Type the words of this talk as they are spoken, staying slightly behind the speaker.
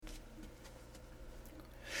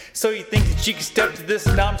So you think that you can step to this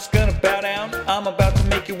and I'm just gonna bow down? I'm about to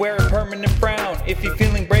make you wear a permanent frown. If you're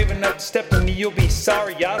feeling brave enough to step to me, you'll be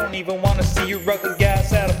sorry. I don't even wanna see your ugly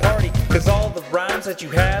gas at a party. Cause all the rhymes that you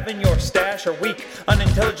have in your stash are weak,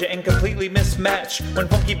 unintelligent, and completely mismatched. When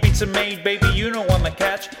funky beats are made, baby, you know I'm a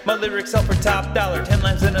catch. My lyrics sell for top dollar, 10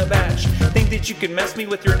 lines in a batch. Think that you can mess me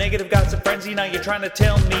with your negative gossip frenzy? Now you're trying to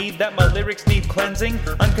tell me that my lyrics need cleansing?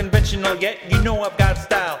 Unconventional yet, you know I've got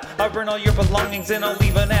style. I'll burn all your belongings and I'll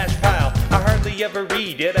leave an ash pile. I hardly ever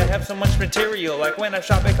read, yet I have so much material. Like when I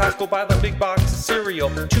shop at Costco, buy the big box of cereal.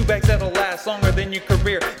 2 bags that'll last longer than your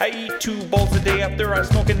career. I eat 2 bowls a day after I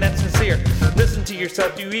smoke, and that's sincere. Listen to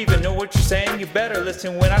yourself, do you even know what you're saying? You better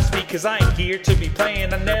listen when I speak, cause I ain't here to be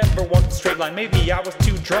playing. I never walked a straight line, maybe I was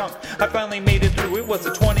too drunk. I finally made it through, it was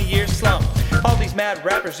a 20-year slump. All these mad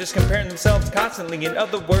rappers just comparing themselves constantly. In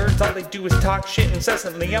other words, all they do is talk shit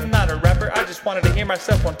incessantly. I'm not a rapper, I just wanted to hear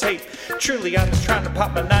myself on tape. Truly, I'm just trying to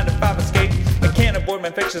pop my 9-to-5 escape. I can't avoid my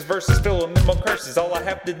infectious verses filled with minimal curses. All I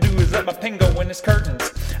have to do is let my pen go in its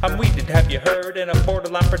curtains. I'm weeded, have you heard? And I'm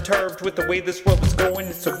borderline perturbed with the way this world is going.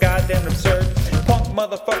 It's so goddamn absurd. Punk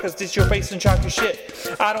motherfuckers, diss your face and chalk your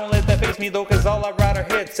shit. I don't let that face me though, cause all I write are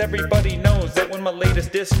hits. Everybody knows that when my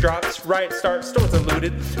latest diss drops, riot starts, stores are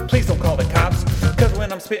looted. Please don't call the cops, cause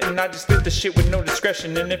when I'm spitting, I just spit the shit with no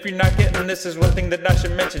discretion. And if you're not getting this, is one thing that I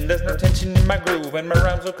should mention. There's no tension in my groove, and my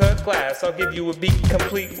rhymes will cut glass. I'll give you a beat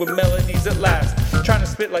complete with melodies at last. Trying to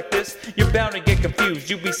spit like this, you're bound to get confused.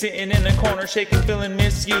 You'll be sitting in a corner, shaking, feeling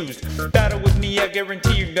misused. Battle with me, I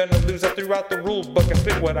guarantee you're gonna lose. I threw out the rule book, I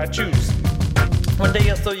spit what I choose. One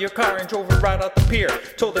day I stole your car and drove it right out the pier.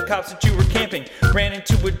 Told the cops that you were camping, ran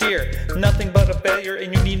into a deer. Nothing but a failure,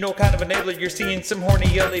 and you need no kind of enabler. You're seeing some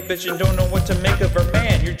horny LA bitch and don't know what to make of her.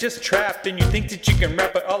 Man, you're just trapped and you think that you can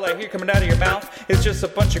rap, but all I hear coming out of your mouth is just a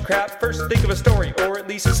bunch of crap. First think of a story, or at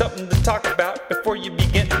least something to talk about. Before you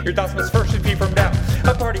begin, your thoughts must first be from doubt.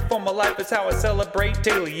 I party for my life, is how I celebrate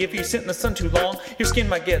daily. If you sit in the sun too long, your skin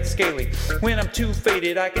might get scaly. When I'm too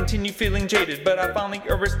faded, I continue feeling jaded, but I finally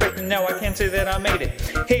earn respect and now I can't say that I made it.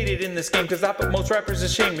 Hated in this game, cause I put most rappers to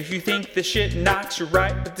shame. If you think this shit knocks, you're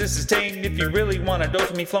right, but this is tame. If you really want a dose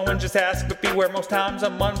of me flowing, just ask, but beware, most times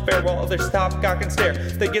I'm unfair while others stop, cock and stare.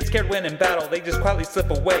 They get scared when in battle, they just quietly slip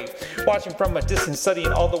away. Watching from a distance,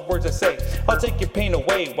 studying all the words I say. I'll take your pain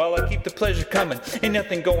away while I keep the pleasure coming. Ain't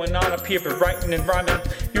nothing going on up here but writing and rhyming.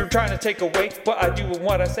 You're trying to take away what I do and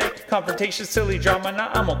what I say. Confrontation, silly drama,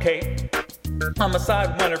 nah, I'm okay. I'm a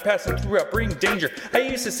sidewinder passing through upbringing danger. I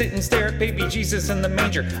used to sit and stare at baby Jesus in the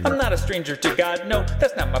manger. I'm not a stranger to God, no,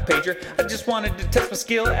 that's not my pager. I just wanted to test my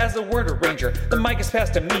skill as a word arranger. The mic is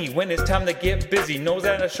passed to me when it's time to get busy. Knows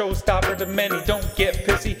that a showstopper to many, don't get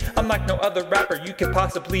pissy. I'm like no other rapper you could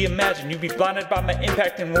possibly imagine. You'd be blinded by my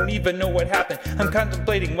impact and won't even know what happened. I'm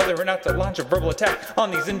contemplating whether or not to launch a verbal attack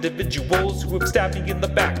on these individuals who have stabbed me in the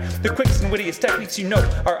back. The quickest and wittiest techniques you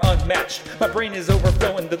know are unmatched. My brain is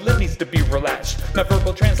overflowing, the lid needs to be relaxed. My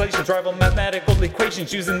verbal translations rival mathematical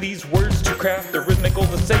equations, using these words to craft a rhythmical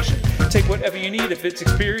sensation. Take whatever you need if it's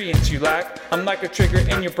experience you lack. I'm like a trigger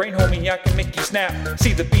in your brain, homie, I can make you snap.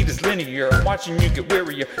 See, the beat is linear, I'm watching you get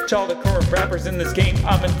wearier. To all the current rappers in this game,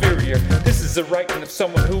 I'm inferior. This is the writing of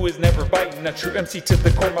someone who is never biting. A true MC to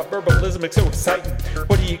the core, my verbalism is so exciting.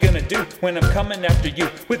 What are you gonna do when I'm coming after you?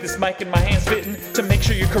 With this mic in my hand spitting to make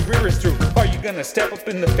sure your career is through. Are you gonna step up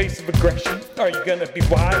in the face of aggression? Are you gonna be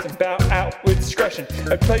wise and bow out with discretion?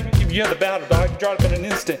 I played you the battle, dog, you dropped in an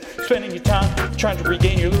instant. Spending your time trying to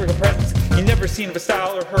regain your lyrical presence. You never seen of a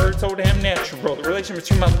style or heard so damn natural. The relation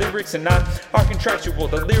between my lyrics and I are contractual.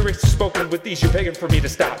 The lyrics are spoken with ease, you're begging for me to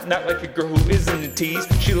stop. Not like a girl who isn't a tease,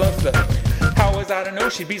 she loves the. How was I to know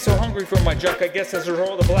she'd be so hungry for my junk? I guess as a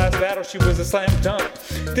result of the last battle, she was a slam dunk.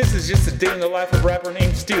 This is just a day in the life of a rapper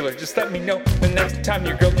named Steeler. Just let me know the next time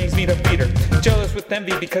your girl needs me to feed her. Jealous with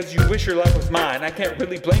envy because you wish your life was mine. I can't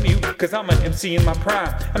really blame you, cause I'm an MC in my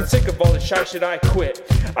prime. I'm sick of all this shy shit, I quit.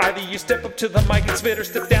 Either you step up to the mic and spit, or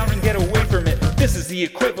step down and get away from it. This is the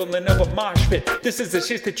equivalent of a mosh pit. This is the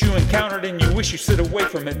shit that you encountered and you wish you sit away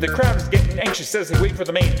from it. The crowd is getting anxious as they wait for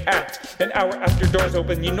the main act. An hour after doors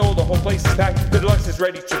open, you know the whole place is packed. The deluxe is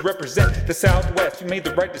ready to represent the Southwest. You made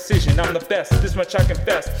the right decision, I'm the best, this much I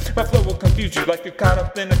confess. My flow will confuse you like you're caught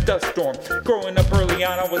up in a dust storm. Growing up early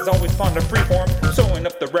on, I was always fond of freeform. Sewing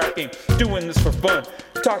up the rap game, doing this for fun.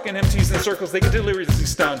 Talking MCs in circles, they get deliriously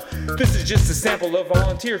stunned. This is just a sample of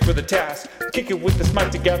volunteers for the task. Kick it with this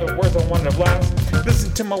mic to gather words I want to blast.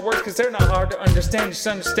 Listen to my words cause they're not hard to understand. Just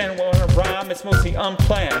understand when I rhyme, it's mostly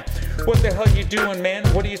unplanned. What the hell you doing, man?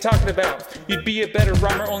 What are you talking about? You'd be a better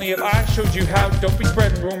rhymer only if I showed you how. Don't be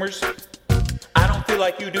spreading rumors. I don't feel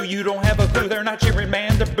like you do. You don't have a clue, they're not cheering,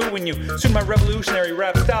 man, they're booing you. Soon my revolutionary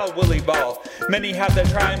rap style will evolve. Many have that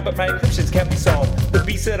trying, but my encryptions can't be solved. The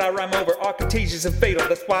beats that I rhyme over are contagious and fatal.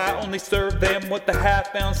 That's why I only serve them with the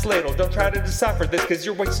half-ounce ladle. Don't try to decipher this, cause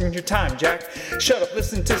you're wasting your time, Jack. Shut up,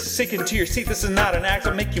 listen to sink into your seat. This is not an act,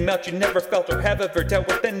 I'll make you melt. You never felt or have ever dealt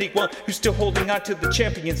with anyone who's still holding on to the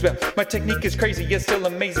champion's belt. My technique is crazy, yet still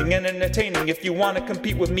amazing and entertaining. If you want to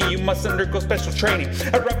compete with me, you must undergo special training.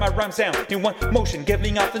 I write my rhymes down in one motion,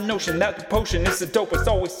 giving off the notion that the potion is the dope. It's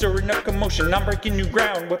always stirring up commotion. I'm breaking new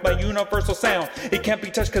ground with my universal sound. It can't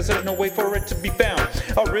be touched cause there's no way for it to be found.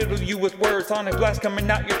 I'll riddle you with words on a blast coming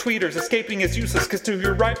out your tweeters. Escaping is useless cause to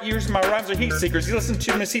your right ears my rhymes are heat seekers. You listen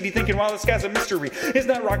to my CD thinking, wow, this guy's a mystery. It's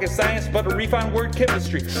not rocket science but a refined word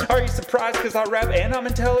chemistry. Are you surprised cause I rap and I'm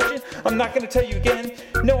intelligent? I'm not gonna tell you again,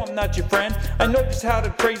 no, I'm not your friend. I know just how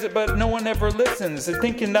to phrase it but no one ever listens. And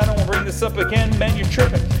thinking I don't bring this up again, man, you're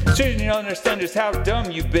tripping. Shouldn't you understand just how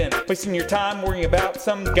dumb you've been, wasting your time worrying about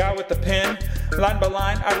some guy with a pen. Line by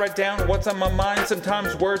line, I write down what's on my mind.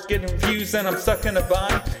 Sometimes words get confused and I'm stuck in a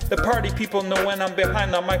bind. The party people know when I'm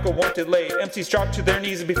behind the mic, I won't delay. MCs drop to their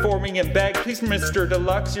knees before me and beg, please Mr.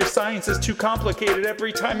 Deluxe, your science is too complicated.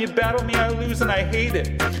 Every time you battle me I lose and I hate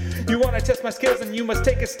it. You want to test my skills and you must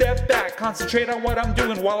take a step back. Concentrate on what I'm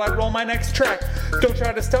doing while I roll my next track. Don't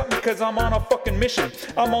try to stop me cause I'm on a fucking mission.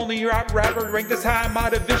 I'm only your rapper ranked this high in my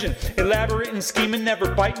division. Elaborate and scheming,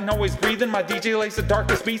 never biting, always breathing. My DJ lays the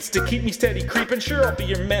darkest beats to keep me steady creeping. Sure, I'll be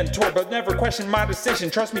your mentor, but never question my decision.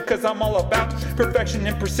 Trust me cause I'm all about perfection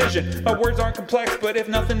and precision. My words aren't complex, but if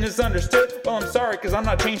nothing is understood, well I'm sorry cause I'm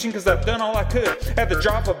not changing cause I've done all I could. At the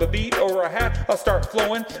drop of a beat or a hat, I'll start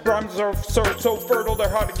flowing. Rhymes are so fertile, they're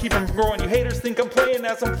hard to keep from growing. You haters think I'm playing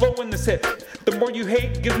as I'm flowing this hit. The more you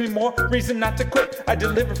hate gives me more reason not to quit. I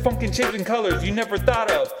deliver funk in shapes and colors you never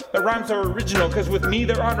thought of. My rhymes are original cause with me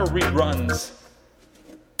there are no reruns.